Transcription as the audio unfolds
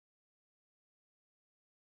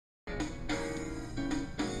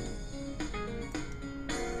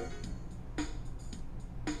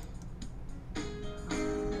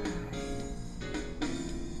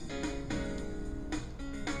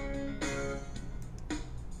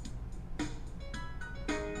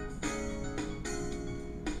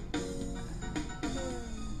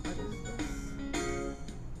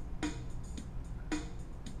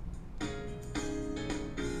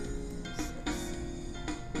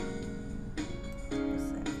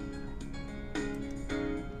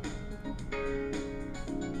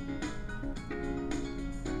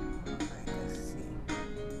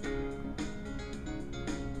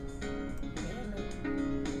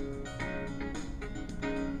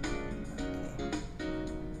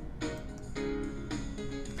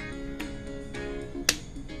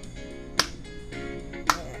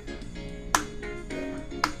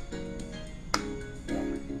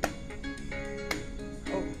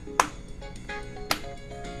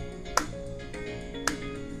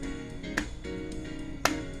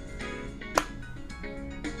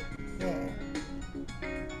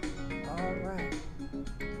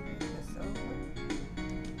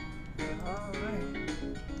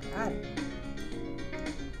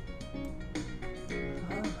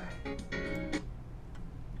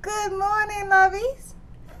Good morning, lovies.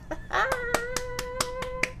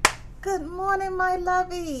 Good morning, my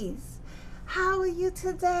lovies. How are you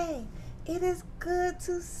today? It is good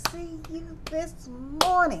to see you this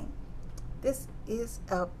morning. This is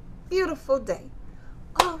a beautiful day.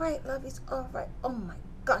 All right, lovies. All right. Oh my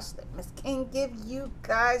gosh, let Miss King give you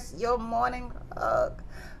guys your morning hug.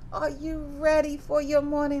 Are you ready for your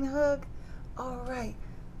morning hug? All right.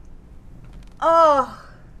 Oh,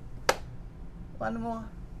 one more.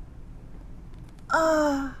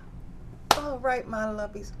 All right, my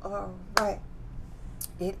lovies. All right.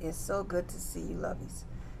 It is so good to see you, lovies.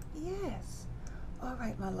 Yes. All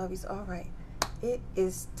right, my lovies. All right. It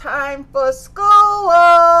is time for school.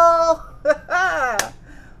 All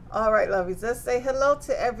right, lovies. Let's say hello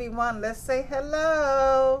to everyone. Let's say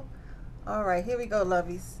hello. All right, here we go,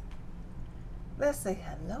 lovies. Let's say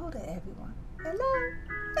hello to everyone. Hello.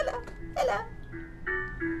 Hello. Hello.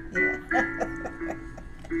 Yeah.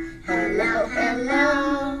 Hello,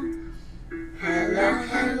 hello. Hello,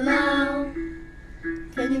 hello.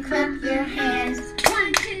 Can you clap your hands?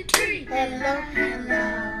 1, 2, 3. Hello,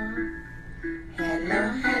 hello. Hello,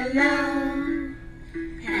 hello.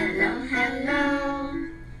 Hello, hello.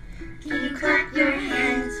 Can you clap your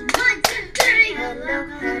hands? 1, 2, 3. Hello,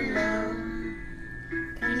 hello.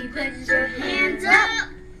 Can you put your hands up?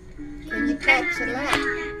 Can you catch your lap?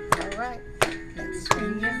 All right. Let's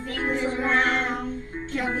spin your fingers around.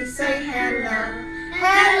 Can we say hello?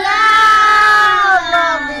 Hello,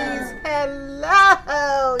 lovies.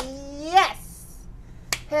 Hello. Yes.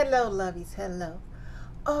 Hello, lovies. Hello.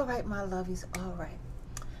 All right, my lovies. All right.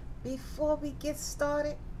 Before we get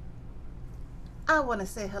started, I want to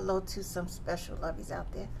say hello to some special lovies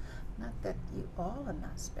out there. Not that you all are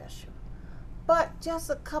not special, but just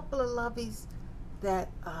a couple of lovies that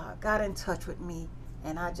got in touch with me,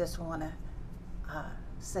 and I just want to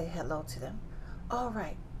say hello to them. All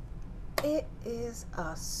right. It is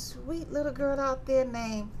a sweet little girl out there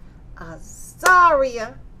named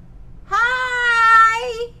Azaria.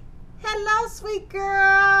 Hi. Hello, sweet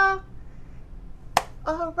girl.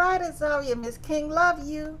 All right, Azaria. Miss King love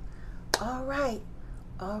you. All right.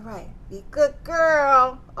 All right. Be a good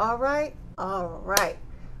girl. All right. All right.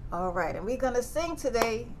 All right. And we're going to sing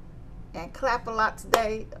today and clap a lot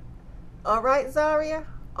today. All right, Zaria?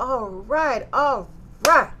 All right. All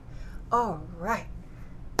right. All right.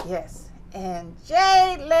 Yes. And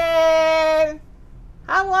Jalen,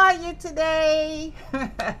 how are you today?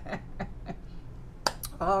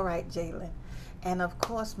 All right, Jalen. And of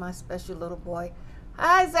course, my special little boy.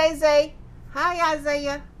 Hi, Zay Zay. Hi,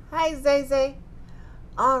 Isaiah. Hi, Zay Zay.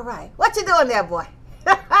 All right. What you doing there, boy?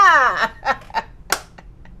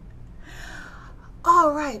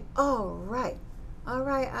 All right. All right. All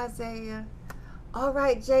right, Isaiah. All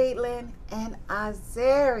right, Jalen and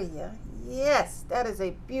Azaria. Yes, that is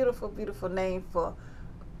a beautiful, beautiful name for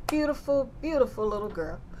beautiful, beautiful little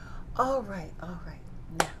girl. All right, all right.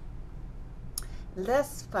 Now,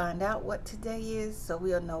 let's find out what today is so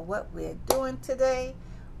we'll know what we're doing today.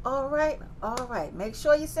 All right, all right. Make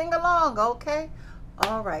sure you sing along, okay?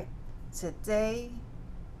 All right. Today,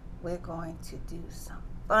 we're going to do some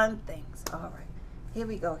fun things. All right. Here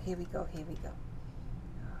we go, here we go, here we go.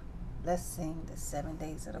 Let's sing the 7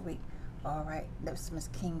 days of the week. All right, let's Miss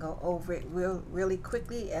King go over it really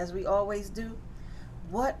quickly as we always do.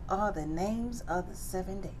 What are the names of the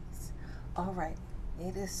 7 days? All right,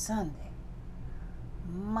 it is Sunday,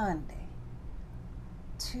 Monday,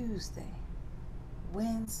 Tuesday,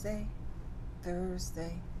 Wednesday,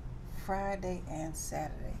 Thursday, Friday, and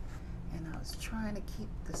Saturday. And I was trying to keep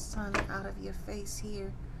the sun out of your face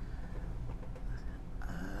here.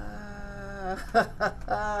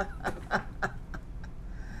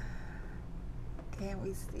 Can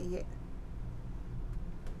we see it?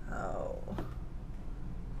 Oh.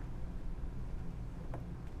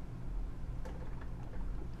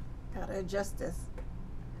 Gotta adjust this.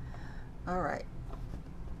 All right.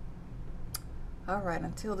 All right,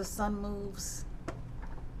 until the sun moves,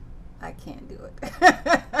 I can't do it.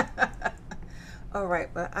 All right,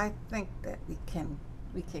 but I think that we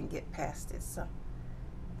can get past it. So,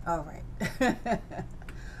 all right.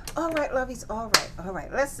 All right, lovies. All right. All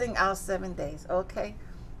right. Let's sing our 7 days, okay?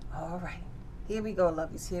 All right. Here we go,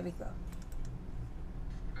 lovies. Here we go.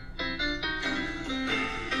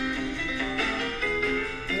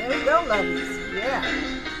 Here we go, lovies. Yeah.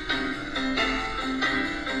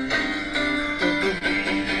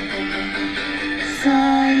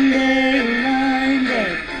 Sunday,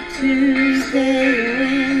 Monday, Tuesday,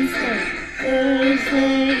 Wednesday,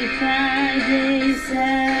 Thursday, Friday,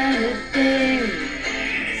 Saturday.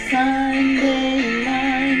 Sunday,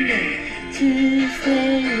 Monday,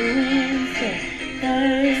 Tuesday, Wednesday,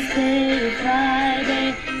 Thursday.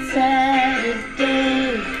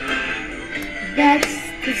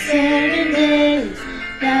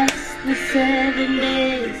 7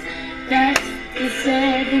 days. That's the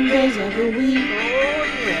 7 days of the week. Oh,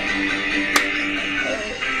 yeah.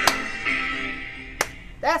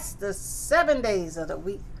 That's the 7 days of the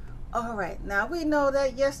week. All right. Now, we know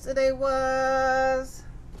that yesterday was...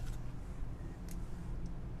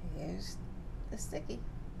 Here's the sticky.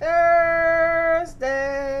 Thursday.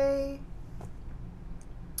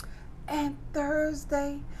 And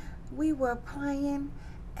Thursday, we were playing.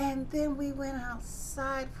 And then we went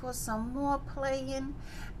outside for some more playing.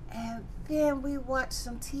 And then we watched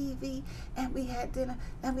some TV. And we had dinner.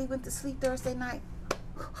 And we went to sleep Thursday night.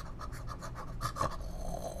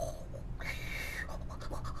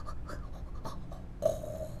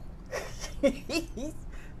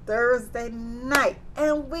 Thursday night.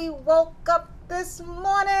 And we woke up this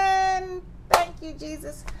morning. Thank you,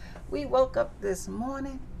 Jesus. We woke up this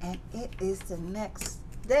morning. And it is the next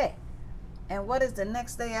day. And what is the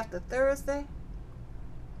next day after Thursday?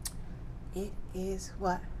 It is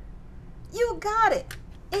what? You got it.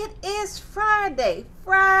 It is Friday.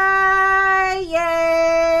 Friday.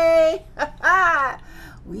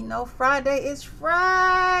 We know Friday is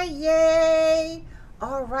Friday.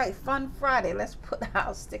 All right, Fun Friday. Let's put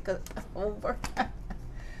our sticker over.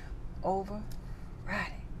 Over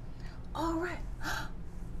Friday. All right.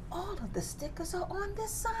 All of the stickers are on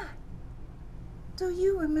this side. Do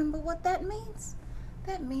you remember what that means?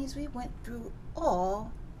 That means we went through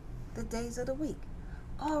all the days of the week.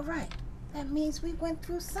 All right. That means we went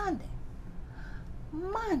through Sunday,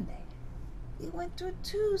 Monday, we went through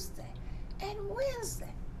Tuesday and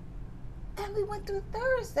Wednesday, and we went through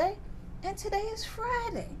Thursday, and today is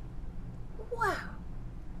Friday. Wow.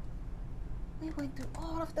 We went through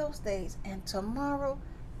all of those days, and tomorrow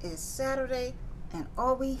is Saturday, and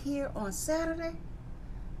are we here on Saturday?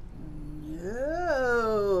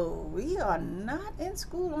 No, we are not in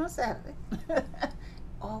school on Saturday.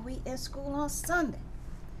 Are we in school on Sunday?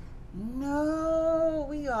 No,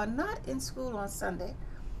 we are not in school on Sunday.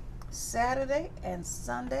 Saturday and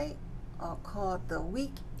Sunday are called the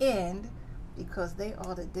weekend because they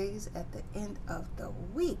are the days at the end of the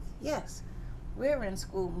week. Yes, we're in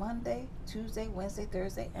school Monday, Tuesday, Wednesday,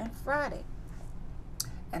 Thursday, and Friday.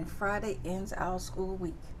 And Friday ends our school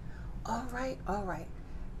week. All right, all right.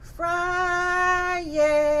 Friday.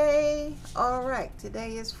 All right,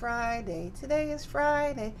 today is Friday. Today is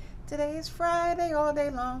Friday. Today is Friday all day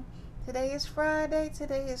long. Today is Friday.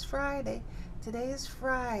 Today is Friday. Today is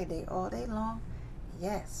Friday all day long.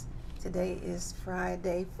 Yes, today is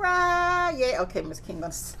Friday. Friday. Okay, Miss King,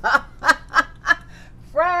 gonna stop.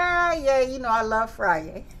 Friday. You know I love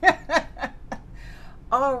Friday.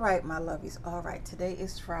 All right, my lovies. All right, today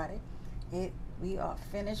is Friday. We are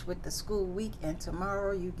finished with the school week, and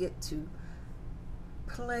tomorrow you get to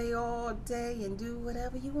play all day and do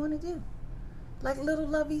whatever you want to do, like little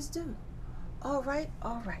lovies do. All right,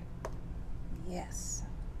 all right. Yes,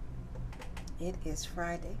 it is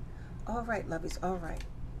Friday. All right, lovies, all right.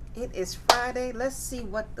 It is Friday. Let's see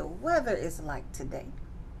what the weather is like today.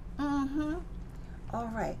 All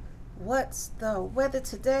right, what's the weather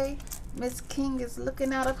today? Miss King is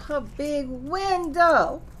looking out of her big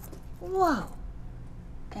window. Whoa.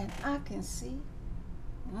 And I can see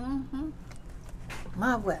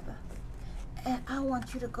my weather. And I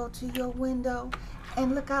want you to go to your window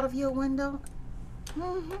and look out of your window.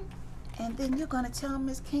 And then you're going to tell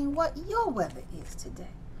Miss King what your weather is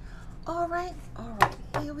today. All right,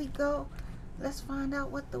 here we go. Let's find out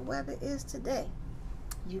what the weather is today.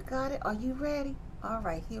 You got it? Are you ready? All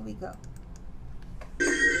right, here we go.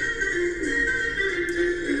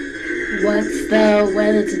 What's the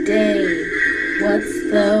weather today? What's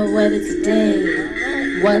the weather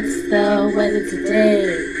today? What's the weather today?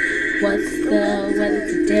 What's the weather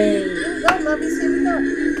today? Here we go, lovies, here we go.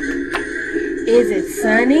 Is it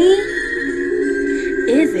sunny?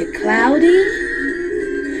 Is it cloudy?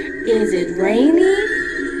 Is it rainy?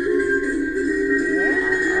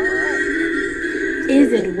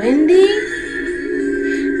 Is it windy?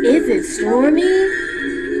 Is it stormy?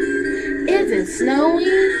 Is it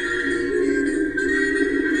snowy?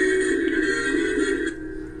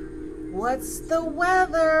 What's the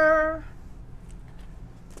weather?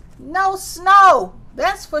 No snow,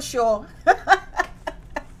 that's for sure.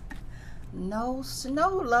 No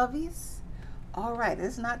snow, lovies. All right,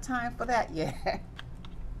 it's not time for that yet.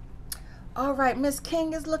 All right, Miss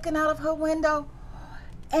King is looking out of her window,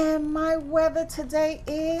 and my weather today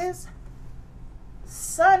is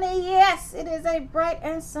sunny. Yes, it is a bright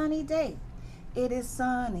and sunny day. It is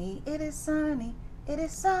sunny, it is sunny, it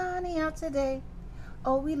is sunny out today.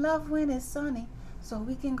 Oh, we love when it's sunny, so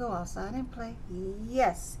we can go outside and play.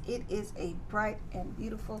 Yes, it is a bright and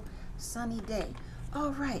beautiful sunny day. All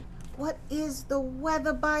right, What is the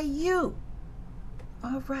weather by you?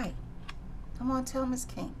 All right. Come on, tell Miss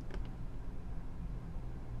King.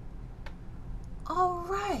 All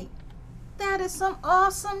right. That is some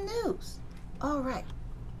awesome news. All right.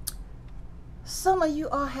 Some of you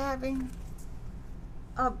are having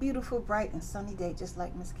a beautiful, bright, and sunny day, just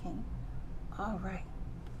like Miss King. All right.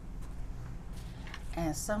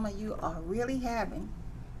 And some of you are really having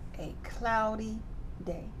a cloudy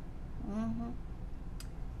day.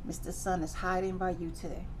 Mr. Sun is hiding by you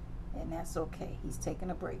today, and that's okay. He's taking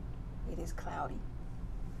a break. It is cloudy.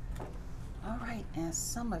 All right, and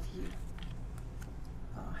some of you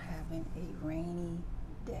are having a rainy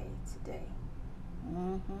day today.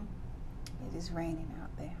 It is raining out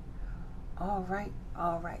there. All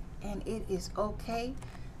right, and it is okay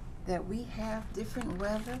that we have different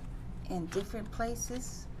weather in different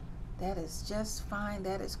places. That is just fine.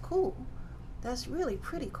 That is cool. That's really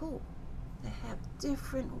pretty cool to have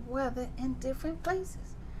different weather in different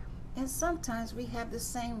places. And sometimes we have the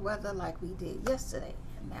same weather like we did yesterday,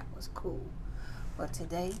 and that was cool. But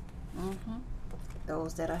today,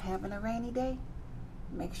 those that are having a rainy day,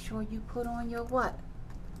 make sure you put on your what?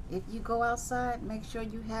 If you go outside, make sure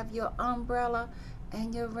you have your umbrella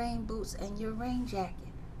and your rain boots and your rain jacket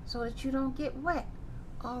so that you don't get wet.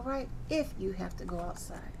 All right, if you have to go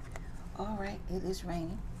outside. All right, it is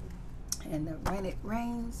raining. And when it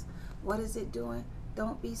rains, what is it doing?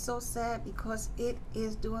 Don't be so sad, because it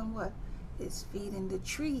is doing what? It's feeding the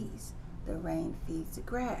trees. The rain feeds the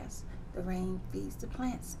grass. The rain feeds the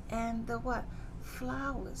plants and the what?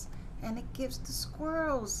 Flowers. And it gives the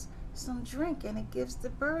squirrels some drink, and it gives the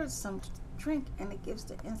birds some drink, and it gives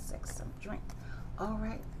the insects some drink. All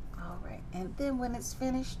right. And then when it's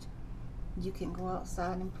finished, you can go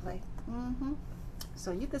outside and play.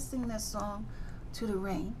 So you can sing that song to the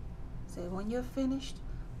rain. Say, when you're finished,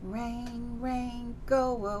 rain, rain,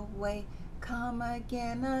 go away, come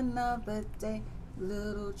again another day.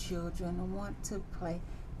 Little children want to play.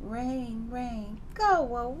 Rain, rain,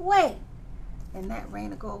 go away. And that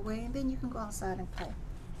rain will go away, and then you can go outside and play.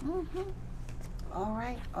 All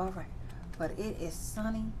right. But it is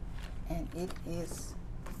sunny, and it is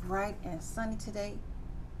bright and sunny today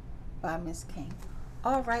by Miss King.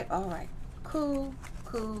 All right. Cool.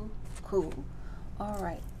 All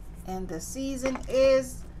right. And the season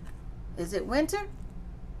is it winter?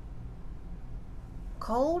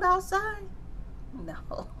 Cold outside?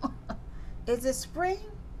 No. Is it spring?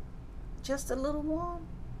 Just a little warm?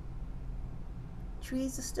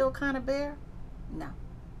 Trees are still kind of bare? No.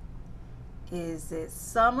 Is it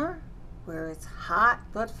summer, where it's hot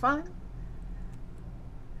but fun?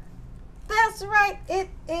 That's right, it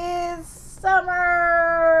is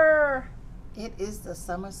summer. It is the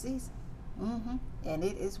summer season. And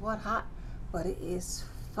it is what? Hot, but it is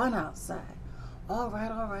fun outside. All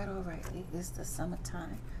right. It is the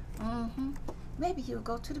summertime. Maybe you'll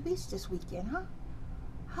go to the beach this weekend, huh?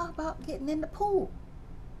 How about getting in the pool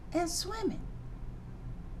and swimming?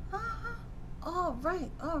 All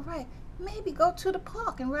right. Maybe go to the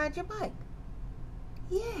park and ride your bike.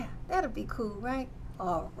 Yeah, that'll be cool, right?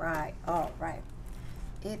 All right.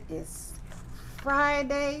 It is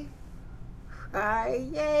Friday.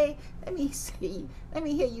 Let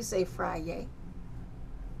me hear you say Friday.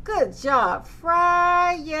 Good job.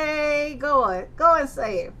 Friday. Go and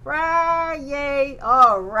say it. Friday.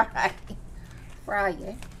 All right.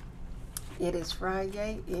 Friday. It is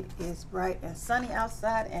Friday. It is bright and sunny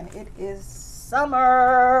outside, and it is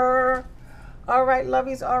summer. All right,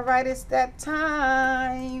 lovies. All right, it's that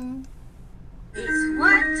time. It's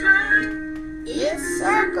what time? It's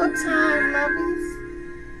circle time, lovies.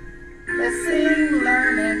 Let's sing,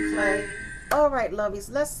 learn, and play. All right, lovies,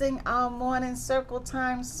 let's sing our morning circle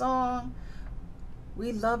time song.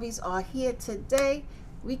 We lovies are here today.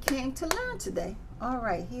 We came to learn today. All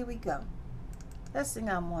right, here we go. Let's sing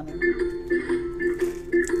our morning.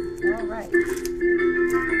 All right.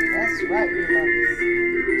 That's right, we lovies.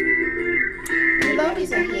 We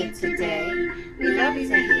lovies are here today. We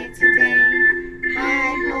lovies are here today.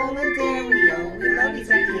 Hi, Holodario. We lovies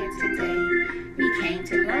are here today. We came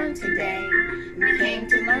to learn today. We came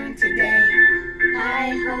to learn today. Hi,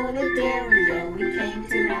 Holodario. We came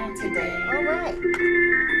to learn today. All right.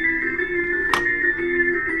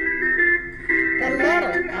 The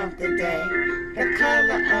letter of the day, the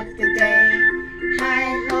color of the day. Hi,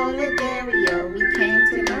 Holodario. We came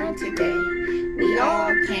to learn today. We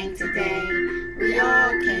all came today. We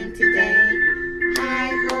all came today. Hi,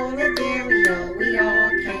 Holodario. We all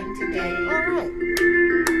came today. All right.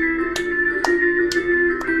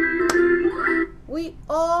 We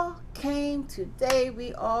all came today.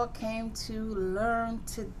 We all came to learn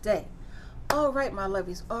today. All right, my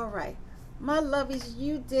lovies. All right. My lovies,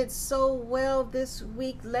 you did so well this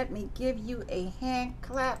week. Let me give you a hand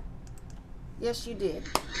clap. Yes, you did.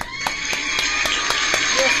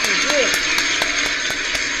 Yes, you did.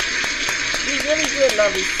 You really did,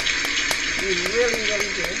 lovies. You really,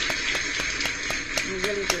 really did. You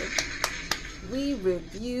really did. We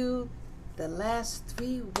reviewed the last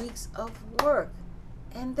 3 weeks of work,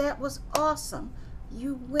 and that was awesome.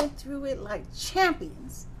 You went through it like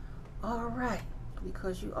champions. All right,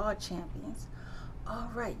 because you are champions. All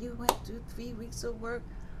right, you went through 3 weeks of work.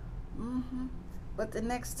 But the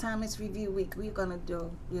next time it's review week, we're gonna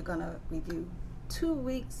review 2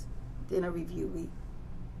 weeks, then a review week.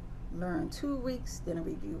 Learn 2 weeks, then a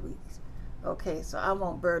review week. Okay, so I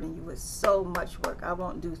won't burden you with so much work. I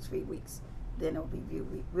won't do 3 weeks, then a review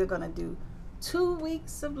week. We're gonna do 2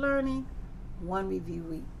 weeks of learning, 1 review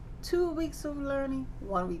week. 2 weeks of learning,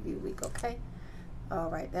 1 review week. Okay. All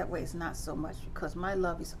right, that way it's not so much, because my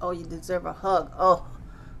lovies, oh, you deserve a hug. Oh,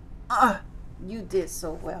 you did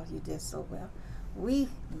so well. You did so well. We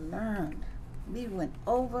learned. We went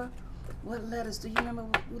over. What letters? Do you remember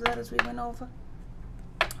what letters we went over?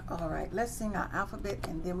 All right, let's sing our alphabet,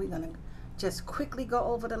 and then we're going to just quickly go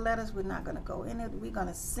over the letters. We're not going to go in it. We're going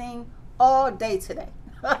to sing all day today.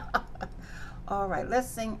 All right, let's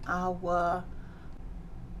sing our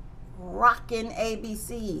rockin'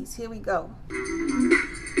 ABCs. Here we go.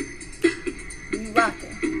 We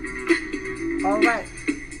rockin'. All right.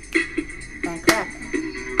 And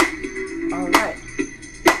clapping. All right.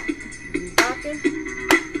 We rockin'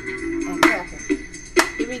 and clapping.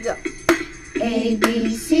 Here we go. A, B,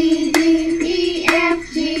 C, D, E,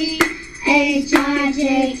 F, G, H, I,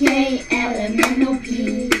 J, K, L, M, N, O,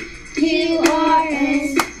 P, Q, R,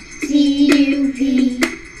 S, T, U, V,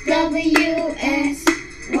 W, X,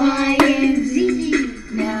 Y, and Z.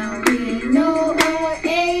 Now we know our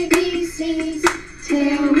ABCs.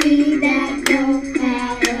 Tell me that you're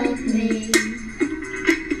proud of me.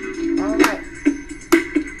 All right.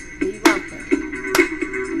 We rocking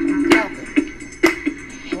and clapping.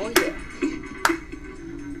 Oh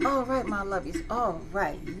yeah. All right, my lovies. All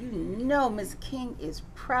right. You know Miss King is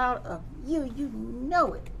proud of you. You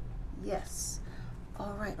know it. Yes.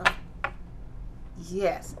 All right.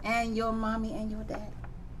 Yes. And your mommy and your daddy.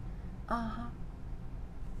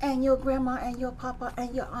 And your grandma and your papa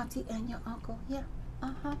and your auntie and your uncle. Yeah.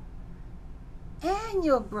 And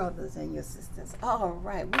your brothers and your sisters. All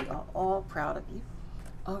right. We are all proud of you.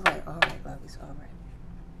 All right, lovies. All right.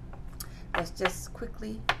 Let's just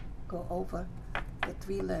quickly go over the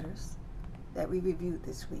 3 letters that we reviewed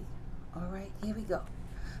this week. All right. Here we go.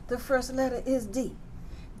 The first letter is D.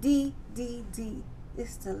 D, D, D.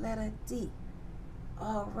 It's the letter D.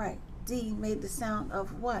 All right. D made the sound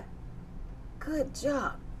of what? Good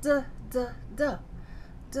job. Duh, duh, duh.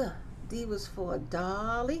 Duh. D was for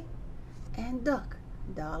Dolly and Duck.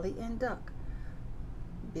 Dolly and Duck.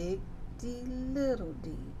 Big D, little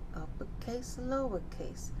d. Uppercase,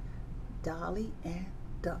 lowercase. Dolly and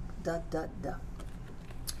Duck. Duh, duh, duh.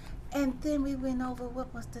 And then we went over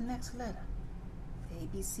what was the next letter. A,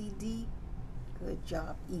 B, C, D. Good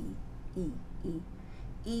job. E, E, E.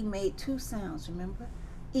 E made 2 sounds, remember?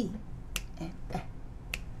 E and eh.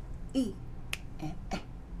 E and eh.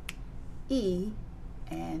 E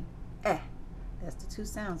and eh. That's the 2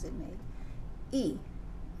 sounds it made. E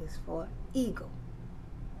is for eagle.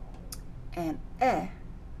 And eh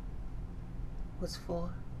was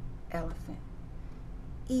for elephant.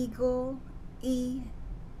 Eagle, E,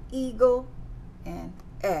 eagle, and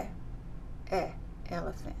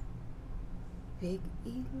elephant. Big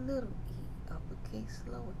E, little e, uppercase,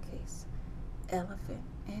 lowercase. Elephant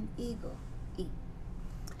and eagle, E.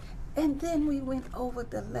 And then we went over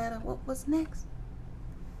the letter. What was next?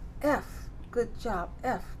 F. Good job,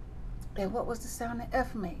 F. And what was the sound that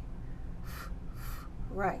F made?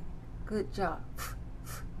 Right. Good job.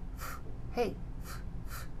 Hey.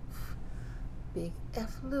 Big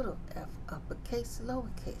F, little f, uppercase,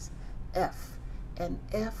 lowercase. F. And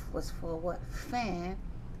F was for what? Fan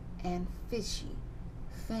and fishy.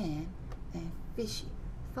 Fan and fishy.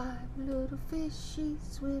 5 little fishies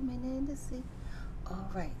swimming in the sea. All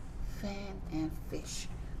right. Fan and fish.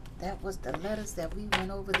 That was the letters that we went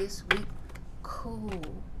over this week.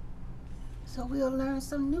 Cool. So we'll learn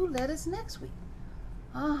some new letters next week.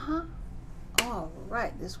 All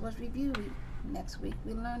right. This was review week. Next week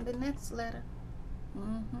we learn the next letter.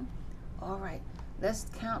 All right. Let's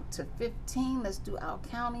count to 15. Let's do our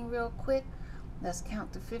counting real quick. Let's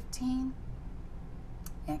count to 15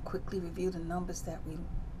 and quickly review the numbers that we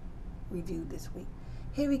reviewed this week.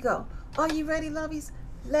 Here we go. Are you ready, lovies?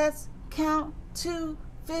 Let's count to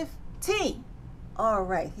 15. All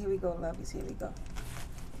right, here we go, lovies. Here we go.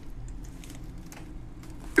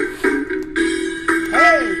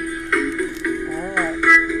 Hey! All right.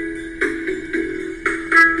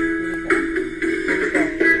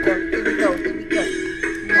 Here we go. Here we go.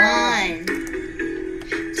 1,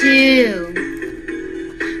 2,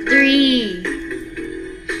 3,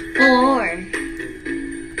 4,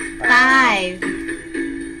 5,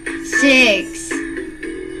 6,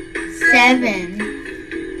 7,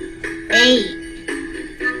 8,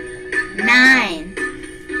 9,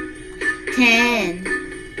 10,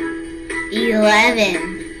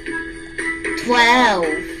 11, 12,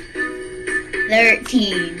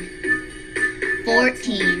 13,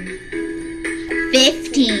 14,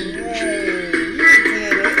 15. Yay, you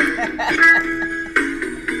did it.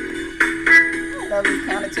 Lovie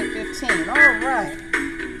counted to 15. All right.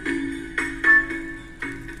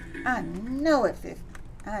 I know it, 50.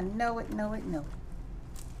 I know it.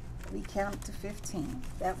 We counted to 15.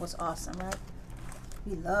 That was awesome, right?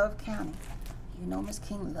 We love counting. You know Miss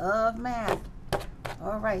King love math.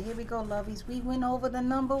 All right, here we go, lovies. We went over the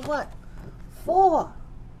number what? 4.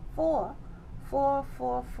 4. 4,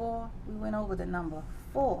 4, 4. We went over the number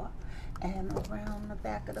 4. And around the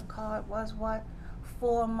back of the card was what?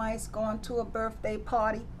 4 mice going to a birthday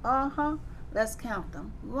party. Let's count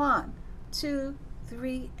them. 1, 2,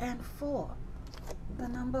 3, and 4. The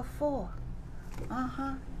number 4.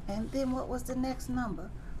 And then what was the next number?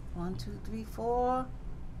 1, 2, 3, 4.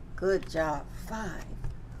 Good job. 5.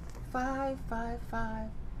 5, 5, 5.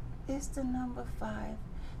 It's the number 5.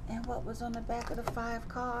 And what was on the back of the 5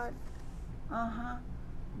 card?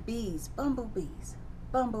 Bees, bumblebees.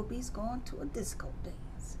 Bumblebees going to a disco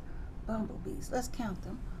dance. Bumblebees. Let's count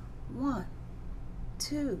them. 1,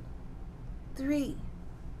 2, 3,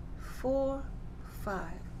 4, 5.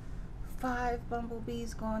 5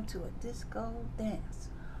 bumblebees going to a disco dance.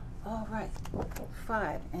 All right.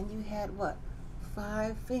 5. And you had what?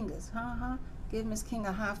 5 fingers. Give Miss King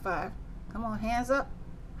a high five. Come on, hands up.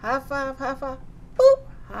 High five, high five. Boop.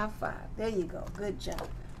 High five. There you go. Good job.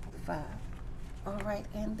 5. All right.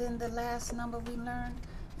 And then the last number we learned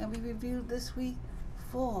and we reviewed this week,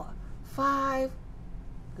 4. 5.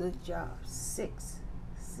 Good job. 6.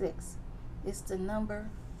 6. It's the number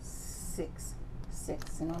 6.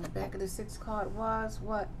 6. And on the back of the 6 card was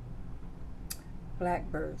what?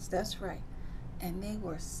 Blackbirds. That's right. And they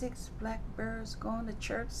were 6 blackbirds going to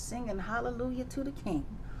church singing hallelujah to the King.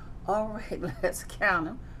 All right, let's count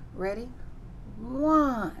them. Ready?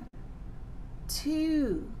 1,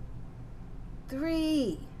 2,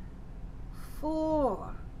 3,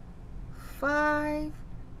 4, 5,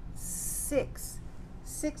 6.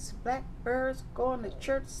 6 blackbirds going to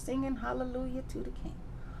church singing hallelujah to the King.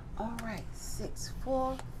 All right, 6,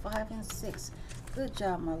 4, 5, and 6. Good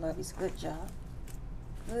job, my lovies. Good job.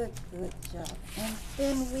 Good job. And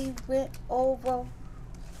then we went over,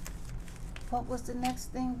 what was the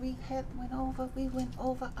next thing we went over? We went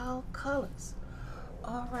over our colors.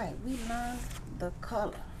 All right, we learned the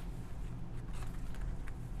color.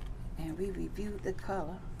 And we reviewed the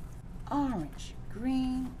color. Orange,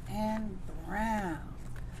 green, and brown.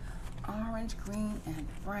 Orange, green, and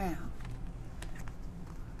brown.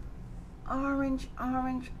 Orange,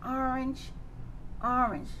 orange, orange,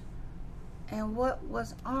 orange. And what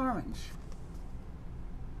was orange?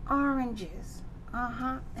 Oranges.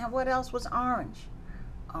 And what else was orange?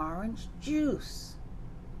 Orange juice.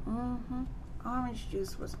 Orange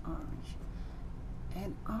juice was orange.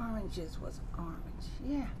 And oranges was orange.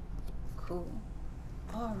 Yeah. Cool.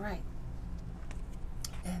 All right.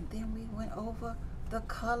 And then we went over the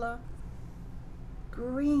color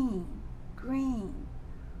green. Green.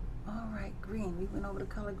 All right, green. We went over the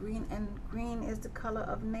color green, and green is the color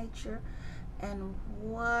of nature. And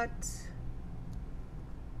what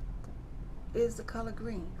is the color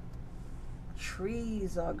green?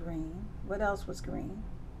 Trees are green. What else was green?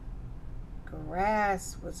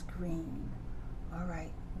 Grass was green. All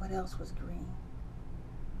right, what else was green?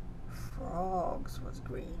 Frogs was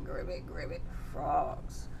green. Gribbit, gribbit,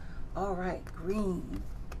 frogs. All right, green,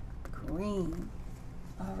 green.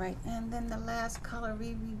 All right, and then the last color we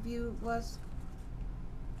reviewed was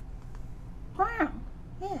brown.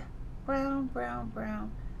 Yeah, brown, brown,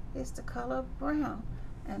 brown. It's the color brown.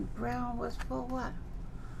 And brown was for what?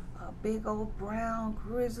 A big old brown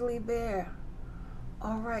grizzly bear.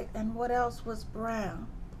 All right, and what else was brown?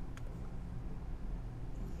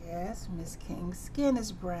 Yes, Miss King's skin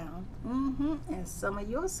is brown. And some of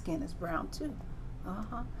your skin is brown too.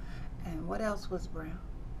 And what else was brown?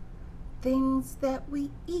 Things that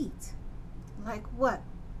we eat. Like what?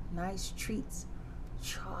 Nice treats.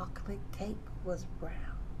 Chocolate cake was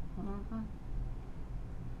brown.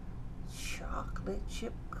 Chocolate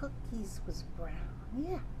chip cookies was brown.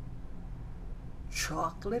 Yeah.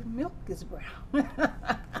 Chocolate milk is brown.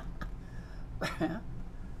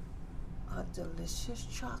 A delicious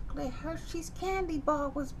chocolate Hershey's candy bar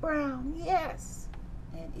was brown. Yes.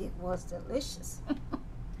 And it was delicious.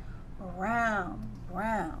 Brown,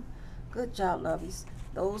 brown. Good job, Lovies.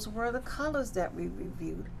 Those were the colors that we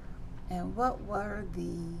reviewed. And what were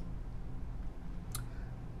the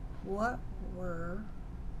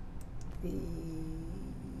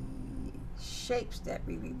shapes that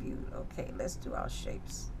we reviewed? Okay, let's do our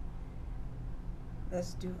shapes.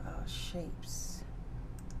 Let's do our shapes.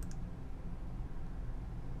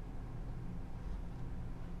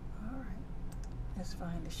 All right. Let's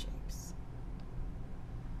find the shapes.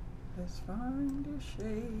 Let's find the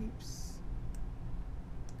shapes.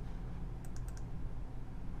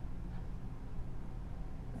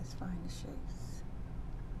 Let's find the shapes.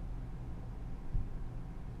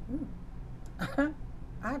 Ooh.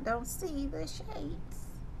 I don't see the shapes.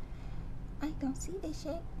 I don't see the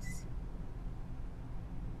shapes.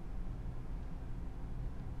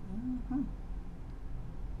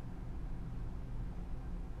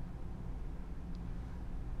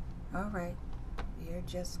 All right, we are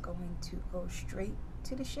just going to go straight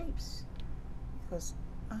to the shapes because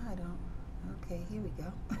I don't. Okay, here we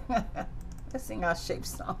go. Let's sing our shape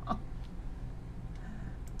song.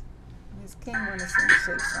 Miss King want to sing the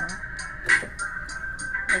shape song.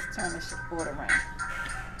 Let's turn the board around.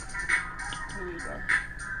 Here we go.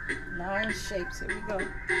 9 shapes. Here we go.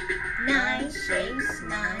 9 shapes,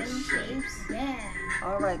 9 shapes, yeah.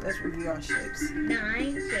 All right, let's review our shapes.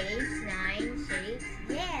 9 shapes, 9 shapes,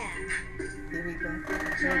 yeah. Here we go.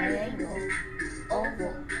 Triangle,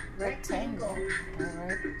 oval, rectangle, All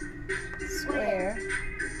right. Square,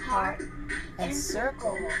 heart, and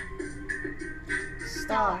circle.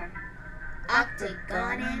 star,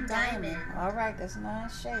 octagon, and diamond. All right, that's 9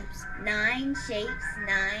 shapes. 9 shapes,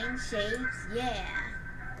 9 shapes, yeah.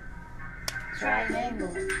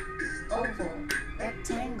 Triangle, oval,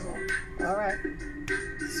 rectangle. All right.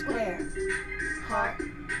 Square, heart,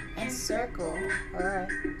 and circle. All right.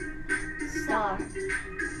 Star,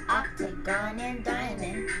 octagon, and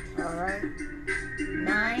diamond. All right.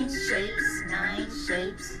 9 shapes, 9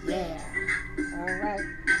 shapes, yeah. All right.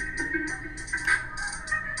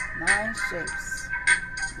 9 shapes.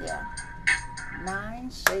 Yeah.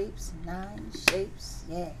 9 shapes, 9 shapes,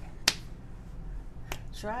 yeah.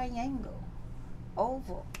 Triangle,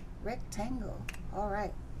 oval, rectangle. All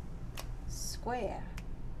right. Square,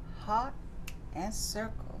 heart, and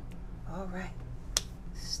circle. All right.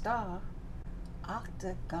 Star,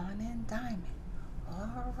 octagon, and diamond.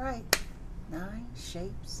 All right. 9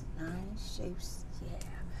 shapes, 9 shapes, yeah.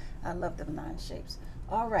 I love them 9 shapes.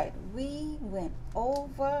 All right, we went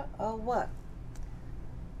over a what?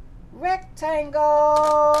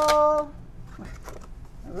 Rectangle.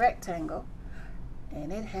 Rectangle.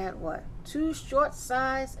 And it had what? 2 short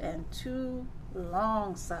sides and 2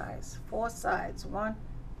 long sides. 4 sides. 1,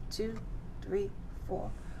 2, 3,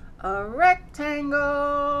 4. A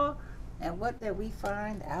rectangle. And what did we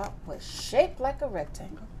find out was shaped like a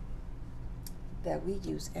rectangle that we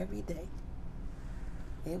use every day?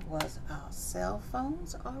 It was our cell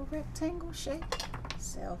phones are rectangle shaped.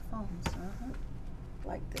 Cell phones,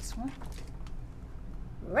 like this one.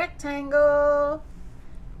 Rectangle.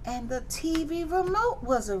 And the TV remote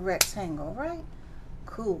was a rectangle, right?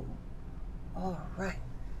 Cool. All right.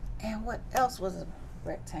 And what else was a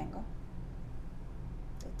rectangle?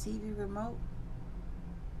 The TV remote.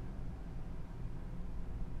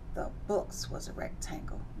 The books was a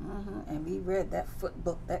rectangle. And we read that foot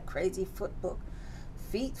book, that crazy foot book.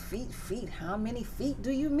 Feet, feet, feet. How many feet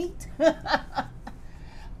do you meet?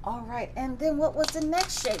 All right. And then what was the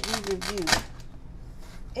next shape we reviewed?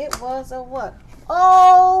 It was a what?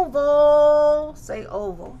 Oval. Say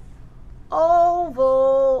oval.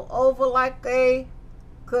 Oval. Oval like a,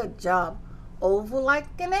 good job. Oval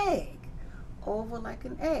like an egg. Oval like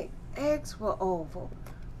an egg. Eggs were oval.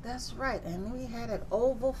 That's right. And then we had an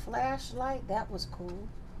oval flashlight. That was cool.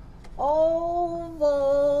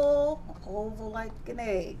 Oval. Oval like an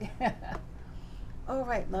egg. All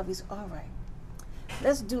right, lovies. All right.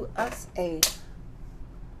 Let's do us a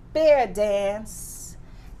bear dance.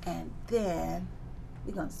 And then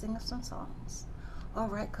we're going to sing us some songs. All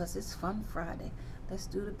right, because it's Fun Friday. Let's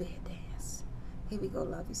do the bear dance. Here we go,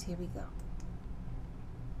 lovies. Here we go.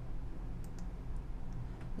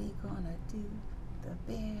 We're going to do the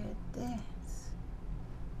bear dance.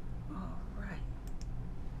 All right.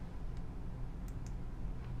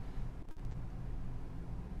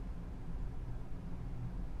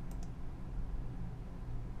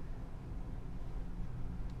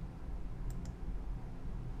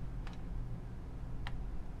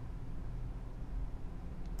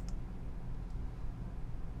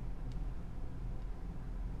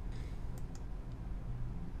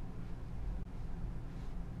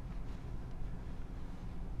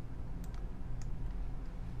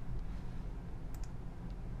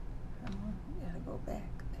 go back.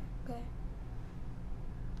 There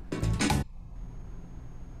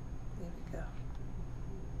we go.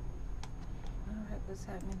 All right, what's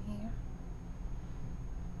happening here?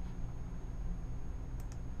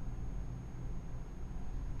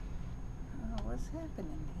 Oh, what's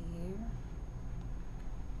happening here?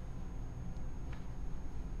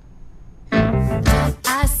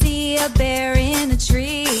 I see a bear in a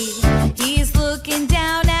tree. He's looking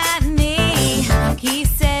down at me. He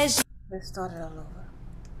says, Let's start it all over.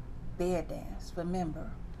 Bear dance.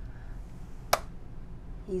 Remember,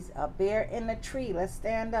 he's a bear in the tree. Let's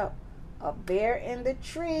stand up. A bear in the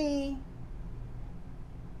tree.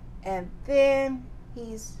 And then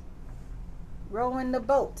he's rowing the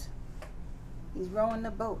boat. He's rowing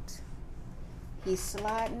the boat. He's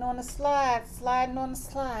sliding on the slide, sliding on the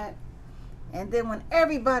slide. And then when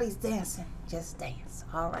everybody's dancing, just dance.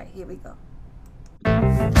 All right, here we go.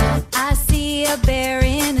 I see a bear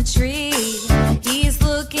in a tree. He's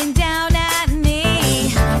looking down at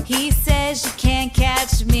me. He says, you can't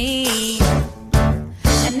catch me.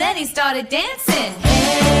 And then he started dancing.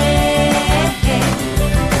 Hey, hey,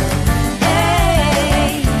 hey,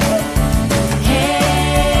 hey,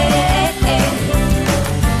 hey,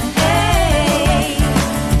 hey.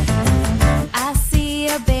 I see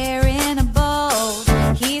a bear in a boat.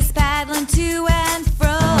 He's paddling to and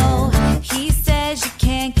fro. He says, you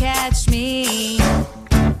can't catch me.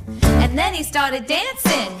 And then he started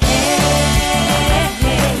dancing. Hey,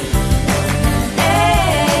 hey, hey,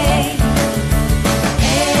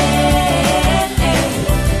 hey, hey,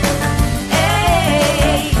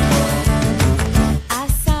 hey. I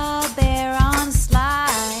saw a bear on a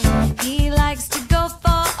slide. He likes to go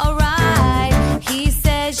for a ride. He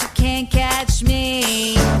says, you can't catch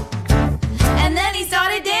me. And then he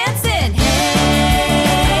started dancing. Hey,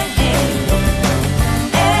 hey,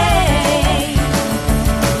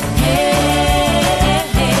 hey, hey,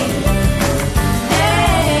 hey, hey.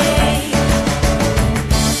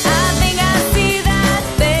 I think I see that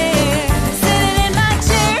bear sitting in my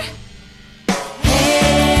chair. Hey,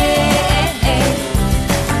 hey,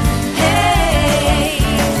 hey.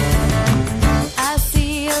 I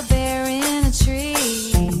see a bear in a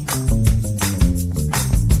tree.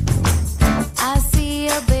 I see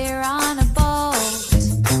a bear on a boat.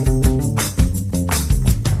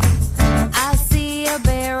 I see a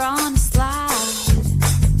bear on a slide.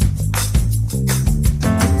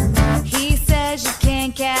 He says, you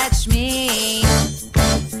can't catch me.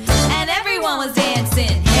 And everyone was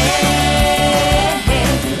dancing. Hey, hey,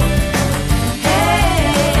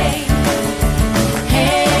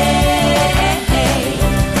 hey, hey, hey,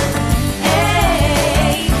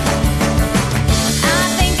 hey. I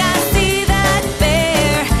think I see that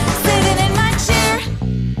bear sitting in my chair.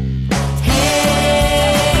 Hey,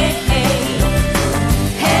 hey,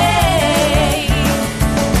 hey.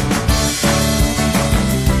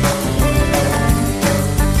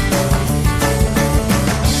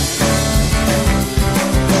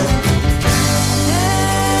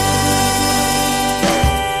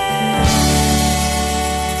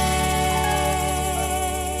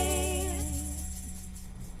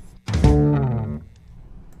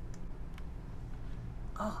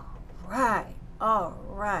 All right. All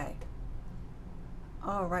right.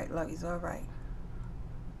 All right, Lovies. All right.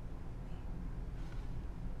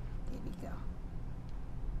 Here we go.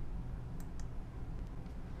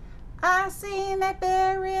 I seen that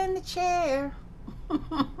bear in the chair.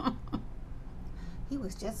 He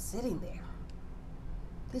was just sitting there.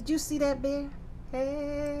 Did you see that bear?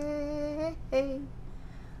 Hey, hey.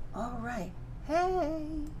 All right. Hey.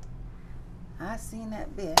 I seen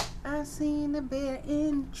that bear. I seen the bear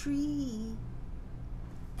in the tree.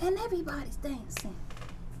 And everybody's dancing.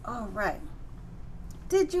 All right.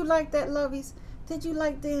 Did you like that, Lovies? Did you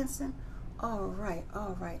like dancing? All right,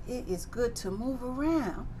 all right. It is good to move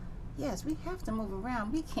around. Yes, we have to move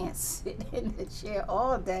around. We can't sit in the chair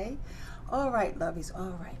all day. All right, Lovies,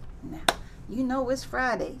 all right. Now, you know it's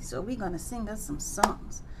Friday, so we're going to sing us some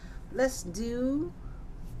songs. Let's do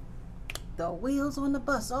the Wheels on the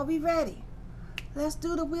Bus. Are we ready? Let's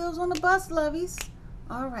do the Wheels on the Bus, Lovies.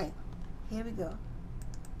 All right, here we go.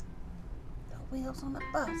 The Wheels on the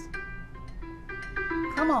Bus.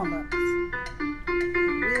 Come on, Lovies.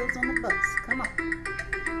 Wheels on the bus. Come on.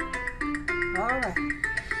 All right.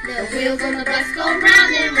 The wheels on the bus go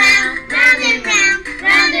round and round, round and round,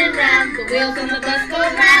 round and round. The wheels on the bus go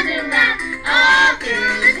round and round, all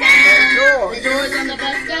through town. The doors on the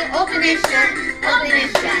bus go open and shut, open and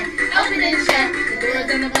shut, open and shut. The doors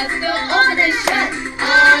on the bus go open and shut,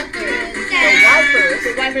 all through town.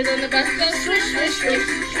 The wipers on the bus go swish, swish, swish,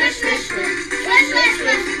 swish, swish, swish. swish, swish,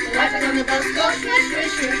 swish. The wipers on the bus go swish,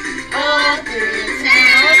 swish, swish. All through the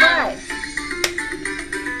town. All right.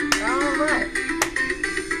 All right.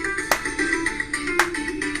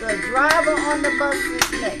 The driver on the bus is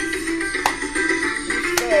next.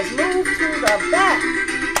 He says, move to the back.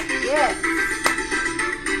 Yes.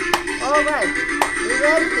 All right. You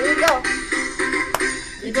ready? Here we go.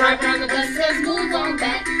 The driver on the bus says, move on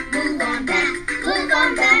back, move on back, move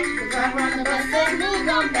on back. The driver on the bus says, move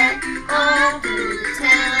on back, all through the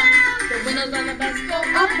town. The windows on the bus go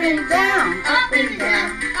Up and down. up and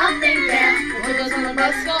down, up and down. The windows on the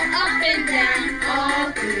bus go up and down,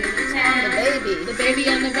 all through the town. The The baby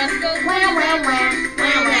on the bus goes wah, wah, wah,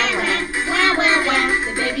 wah, wah, wah, wah, wah, wah.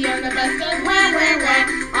 The baby on the bus goes wah, wah, wah,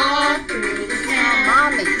 all through the town.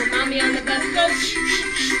 Mommy. The mommy on the bus goes shh,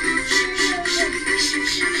 shh, shh, shh, shh, shh,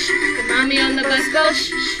 shh, shh. The mommy on the bus goes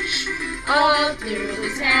shh, shh, shh, all through the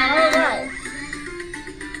town. All right.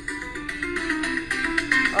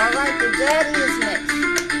 All right, the daddy is next.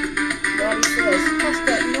 Daddy says, hush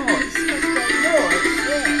that noise, hush that noise.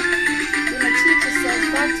 Yeah. Then the teacher says,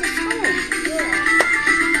 back to school. Yeah.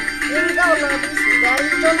 Here we go, Lovies. The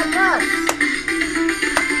daddy's on the bus.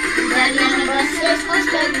 Daddy on the bus says, hush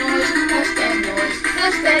that noise, hush that noise,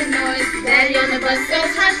 hush that noise. Daddy on the bus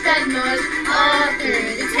says, hush that noise, all through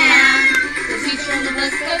the town. The teacher on the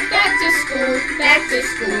bus goes back to school, back to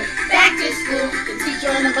school, back to school. The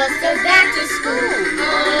teacher on the bus goes back to school,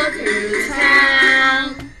 all through the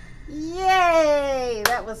town. Yay!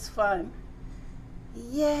 That was fun.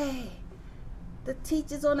 Yay! The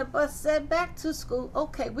teachers on the bus said back to school.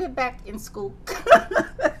 Okay, we're back in school.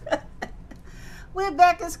 We're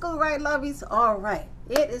back in school, right, Lovies? All right.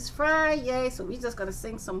 It is Friday, so we're just going to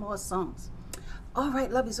sing some more songs. All right,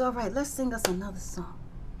 Lovies, all right. Let's sing us another song.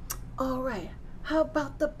 All right. How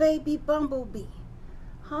about the baby bumblebee?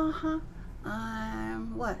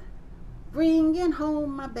 I'm what? Bringing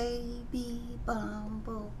home my baby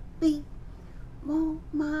bumblebee. Won't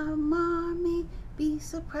my mommy be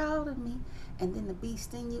so proud of me? And then the bee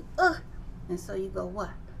sting you, and so you go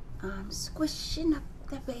what? I'm squishing up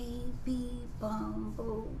the baby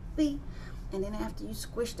bumblebee. And then after you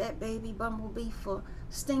squish that baby bumblebee for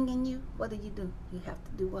stinging you, what do? You have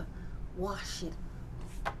to do what? Wash it.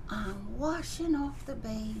 I'm washing off the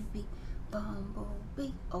baby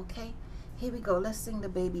bumblebee. Okay, here we go. Let's sing the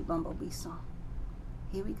baby bumblebee song.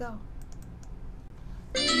 Here we go.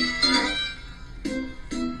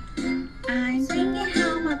 I'm bringing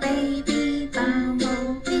home a baby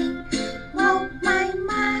bumblebee. Won't my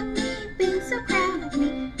mommy be so proud of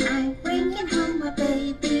me? I'm bringing home a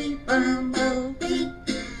baby bumblebee.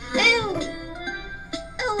 Ooh,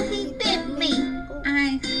 ooh, he bit me.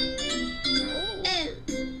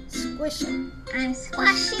 Squish it. I'm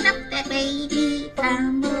squashing up that baby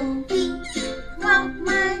bumblebee. Won't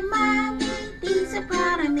my mommy be so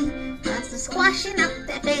proud of me? I'm squashing up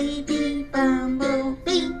that baby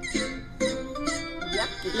bumblebee.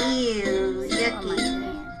 Ew, yucky.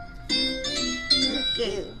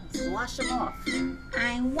 Ew. Let's wash them off.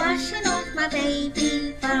 I'm washing off my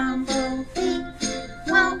baby bumblebee.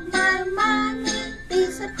 Won't my mommy be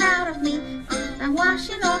so proud of me? I'm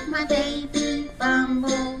washing off my baby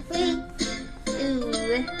bumblebee. Ooh.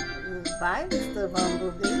 Bye, Mr.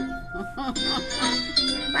 Bumblebee.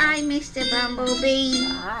 Bye, Mr. Bumblebee.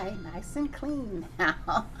 Bye. Nice and clean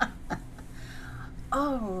now.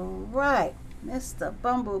 All right. Mr.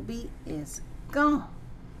 Bumblebee is gone.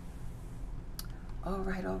 All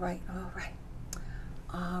right.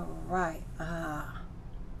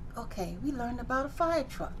 Okay, we learned about a fire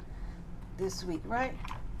truck this week, right?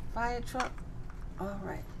 Fire truck. All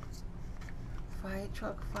right. Fire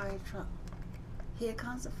truck. Here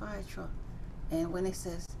comes the fire truck. And when it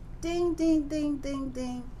says ding, ding, ding, ding,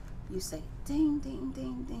 ding, you say ding, ding,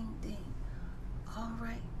 ding, ding, ding. All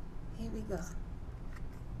right, here we go.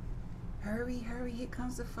 Hurry, here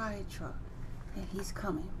comes the fire truck. And he's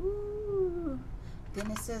coming. Woo.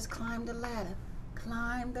 Then it says climb the ladder.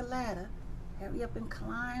 Hurry up and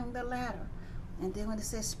climb the ladder. And then when it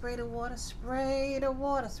says spray the water,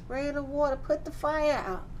 put the fire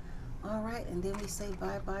out. All right, and then we say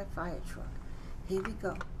bye-bye fire truck. Here we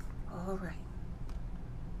go. All right.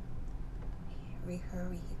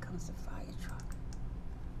 Hurry, here comes the fire truck.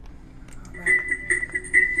 All right.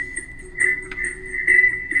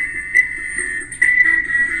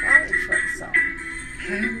 Fire truck song.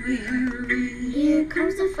 Hurry, here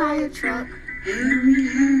comes the fire truck. Hurry,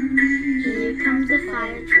 here comes the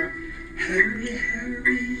fire truck. Hurry,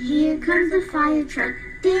 here comes the fire truck.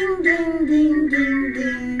 Ding, ding, ding, ding,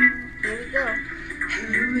 ding. Here we go.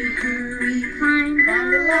 Hurry, climb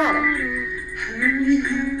the ladder. Hurry,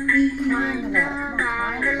 Climb the ladder. Come on,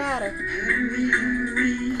 climb the ladder.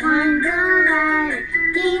 Climb the ladder.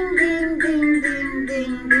 Ding, ding, ding, ding,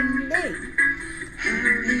 ding, ding, ding.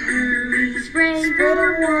 Spray the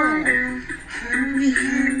water.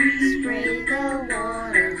 Spray the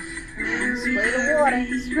water. Spray the water.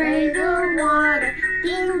 Spray the water.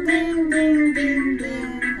 Ding, ding, ding, ding,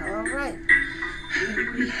 ding. All right.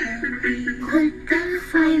 Put the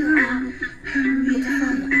fire out.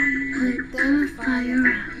 Put the fire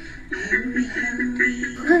out.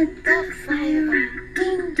 Put the fire out.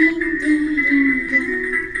 Ding, ding, ding, ding, ding.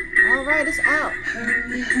 All right, it's out.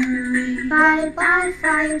 Bye, bye,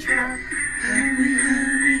 fire truck.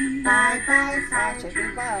 Bye, bye, fire truck.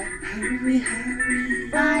 Goodbye.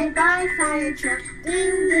 Bye, bye, fire truck.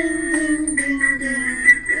 Ding, ding, ding, ding, ding.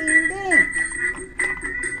 Ding, ding.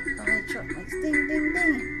 Fire truck makes ding, ding,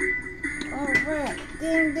 ding. All right.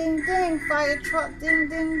 Ding, ding, ding. Fire truck. Ding,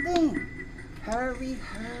 ding, ding. Hurry,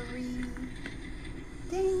 hurry.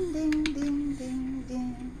 Ding, ding, ding, ding,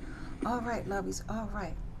 ding. All right, lovies. All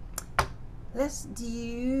right. Let's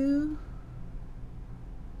do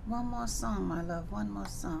one more song, my love. One more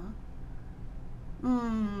song.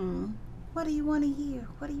 What do you want to hear?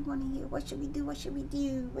 What do you want to hear? What should we do? What should we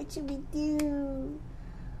do? What should we do?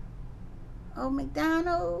 Oh,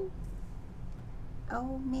 McDonald.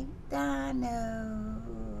 Oh, McDonald.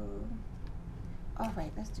 All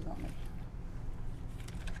right, let's do Old McDonald.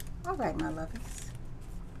 All right, my lovies.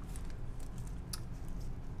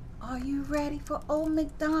 Are you ready for Old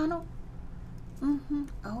McDonald?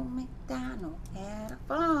 Old McDonald had a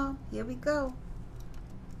farm. Here we go.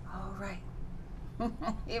 All right.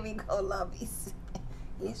 Here we go, lovies.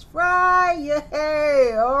 It's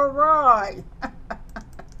Friday. All right.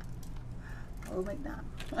 Old McDonald.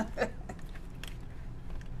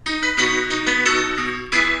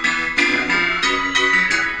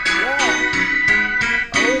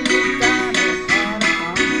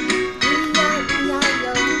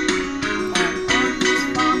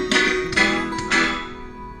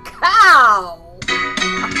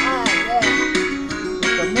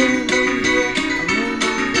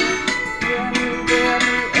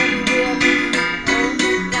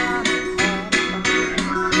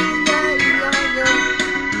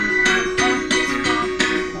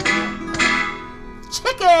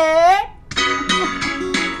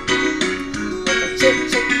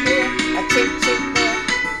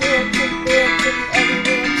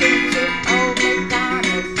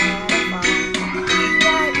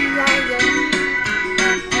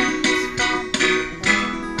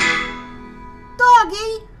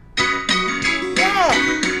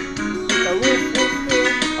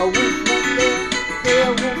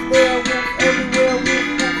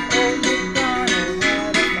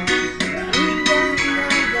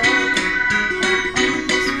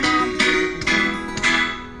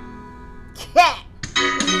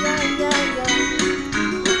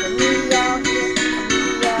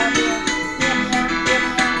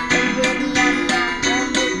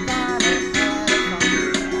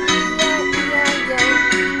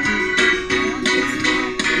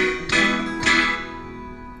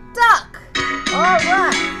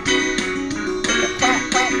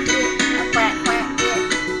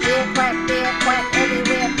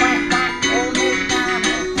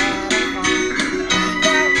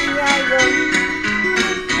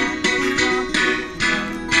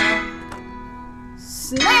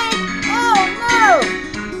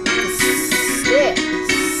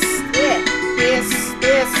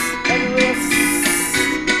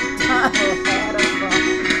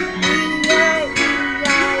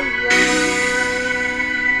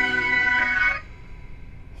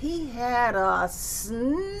 A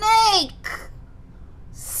snake.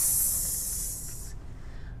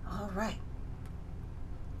 All right.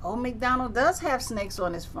 Old McDonald does have snakes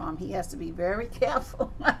on his farm. He has to be very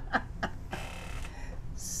careful.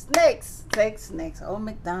 Snakes. Take snakes. Old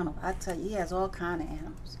McDonald. I tell you, he has all kind of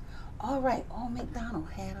animals. All right. Old McDonald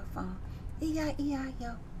had a farm.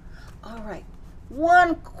 E-I-E-I-O. All right.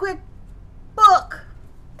 One quick book.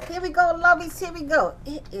 Here we go, lovies. Here we go.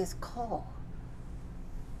 It is called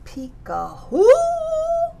Peek-a-Who.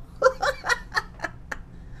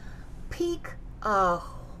 Peek-a-Who.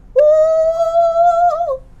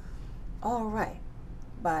 All right.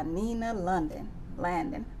 By Nina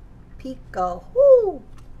Landon. Peek-a-Who.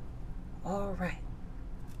 All right.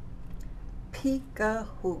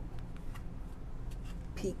 Peek-a-Who.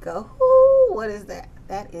 Peek-a-Who. What is that?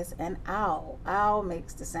 That is an owl. Owl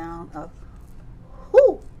makes the sound of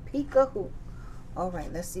who. Peek-a-Who. All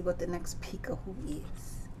right. Let's see what the next Peek-a-Who is.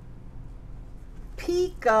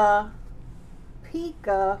 Pika.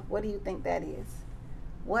 What do you think that is?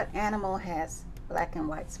 What animal has Black and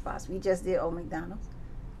white spots. We just did Old McDonald's.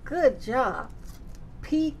 Good job.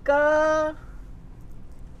 Pika.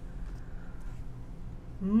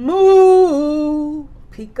 Moo.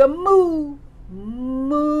 Pika moo.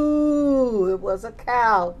 Moo. It was a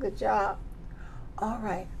cow. Good job. All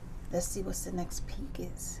right. Let's see what's the next peak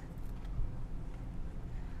is.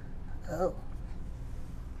 Oh.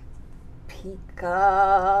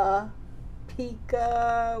 Pika.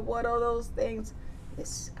 Pika. What are those things?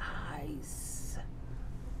 It's eyes.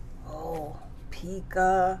 Oh.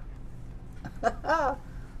 Pika.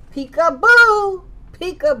 Peekaboo.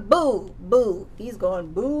 Peekaboo. Boo. He's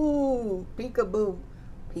going boo. Peekaboo.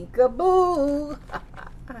 Peekaboo.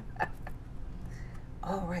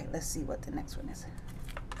 All right, let's see what the next one is.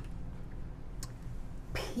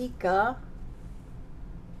 Pika.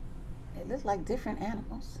 It looks like different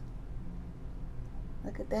animals.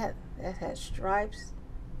 Look at that. That has stripes.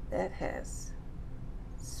 That has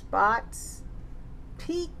spots.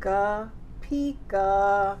 Pika.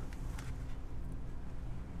 Pika.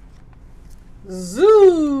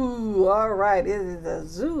 Zoo. All right, it is a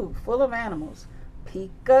zoo full of animals.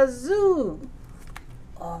 Pika zoo.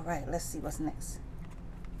 All right, let's see what's next.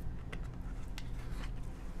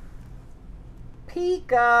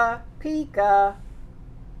 Pika. Pika.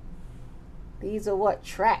 These are what?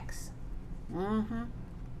 Tracks.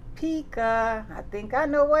 Pika. I think I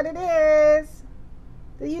know what it is.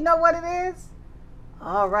 Do you know what it is?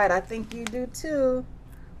 All right, I think you do too.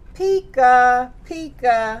 Pika.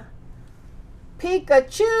 Pika. Pika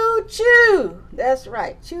choo choo. That's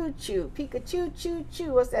right. Choo choo. Pika choo choo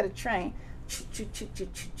choo. What's that? A train. Choo choo choo choo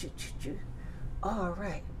choo choo choo choo. All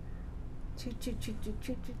right. Choo choo choo choo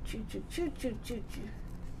choo choo choo choo choo choo choo choo.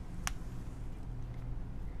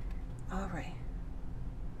 All right.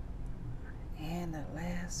 And the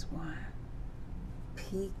last one.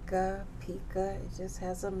 Pika. Pika. It just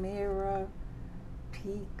has a mirror.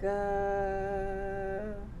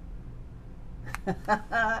 Pika.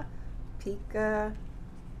 Pika.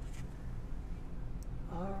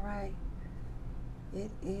 All right.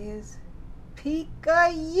 It is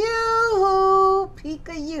Pika-you.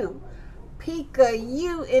 Pika-you.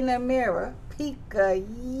 Pika-you in the mirror.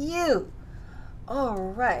 Pika-you.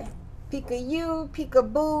 All right. Pika-you,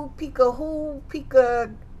 Pika-boo, Pika-hoo,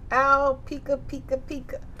 Pika-ow, Pika, Pika,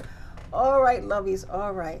 Pika. All right, lovies.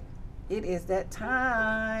 All right. It is that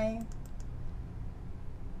time.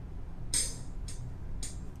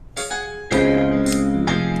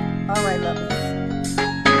 All right, lovies.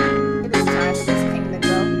 It is time for Miss King to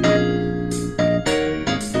go.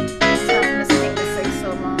 It's time for Miss King to say so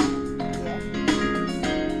long. Yeah.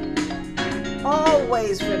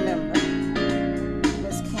 Always remember,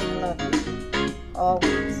 Miss King loves you.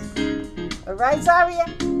 Always. All right, Zaria?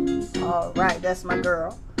 All right, that's my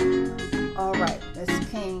girl. All right, Miss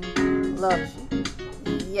King loves you.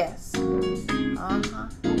 Yes. And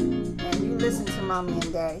you listen to Mommy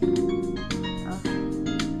and Daddy.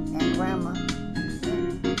 And Grandma.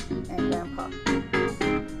 And Grandpa.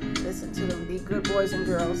 Listen to them. Be good boys and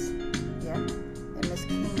girls. Yeah. And Miss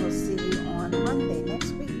King will see you on Monday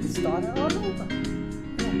next week. We start it all over.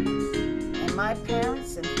 Yeah. And my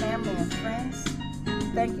parents and family and friends,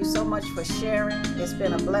 thank you so much for sharing. It's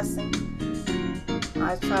been a blessing.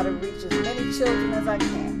 I try to reach as many children as I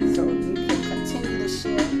can, so you can continue to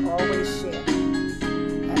share, always share.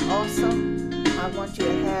 And also, I want you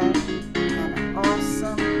to have an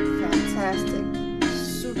awesome, fantastic,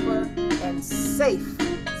 super, and safe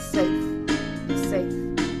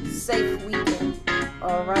weekend.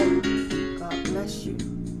 All right? God bless you.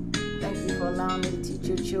 Thank you for allowing me to teach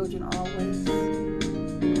your children always.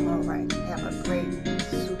 All right. Have a great,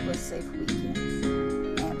 super safe weekend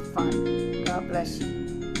and fun. God bless you.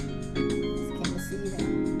 It's Kim to see you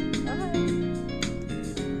then.